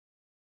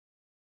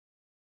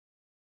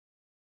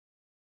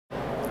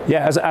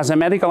Yeah, as a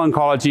medical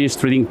oncologist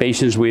treating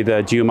patients with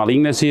GU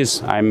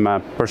malignancies,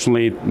 I'm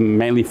personally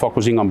mainly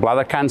focusing on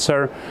bladder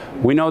cancer.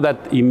 We know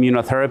that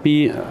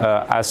immunotherapy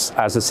as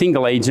a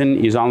single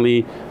agent is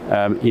only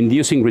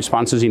inducing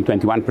responses in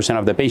 21%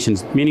 of the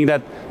patients, meaning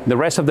that the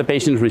rest of the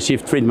patients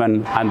receive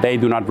treatment and they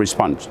do not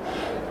respond.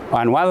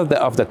 And one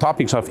of the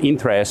topics of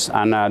interest,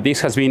 and this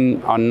has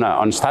been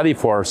on study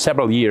for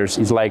several years,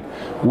 is like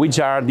which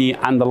are the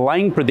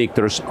underlying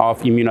predictors of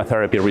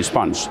immunotherapy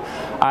response.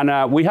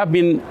 And we have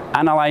been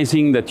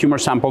analyzing the tumor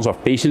samples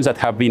of patients that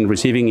have been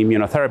receiving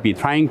immunotherapy,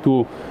 trying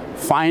to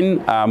find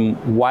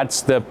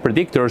what's the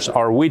predictors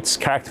or which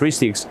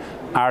characteristics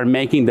are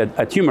making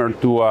a tumor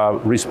to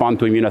respond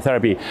to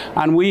immunotherapy.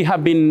 And we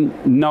have been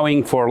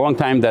knowing for a long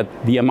time that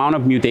the amount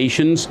of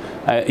mutations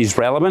is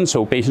relevant.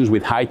 So patients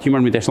with high tumor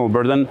mutational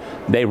burden,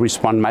 they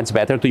respond much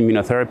better to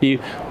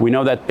immunotherapy. We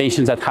know that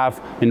patients that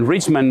have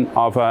enrichment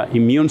of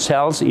immune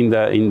cells in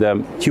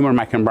the tumor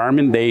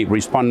microenvironment, they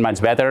respond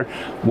much better.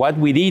 What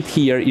we did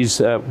here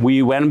is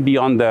we went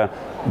beyond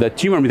the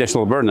tumor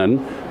mutational burden.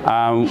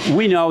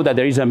 We know that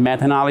there is a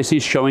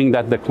meta-analysis showing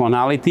that the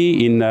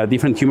clonality in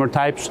different tumor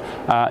types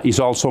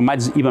is also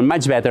even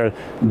much better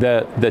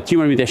the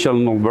tumor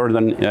mutational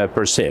burden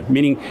per se.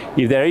 Meaning,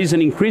 if there is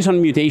an increase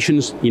on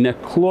mutations in a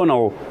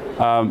clonal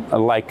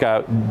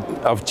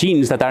of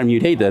genes that are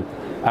mutated,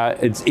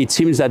 it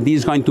seems that this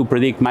is going to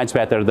predict much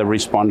better the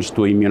response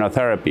to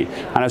immunotherapy.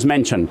 And as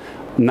mentioned,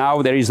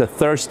 now there is a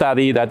third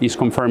study that is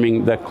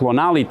confirming the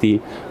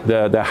clonality,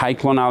 the high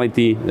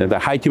clonality, the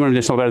high tumor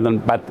mutational burden,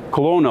 but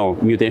clonal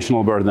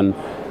mutational burden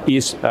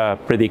is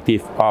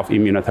predictive of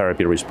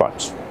immunotherapy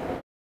response.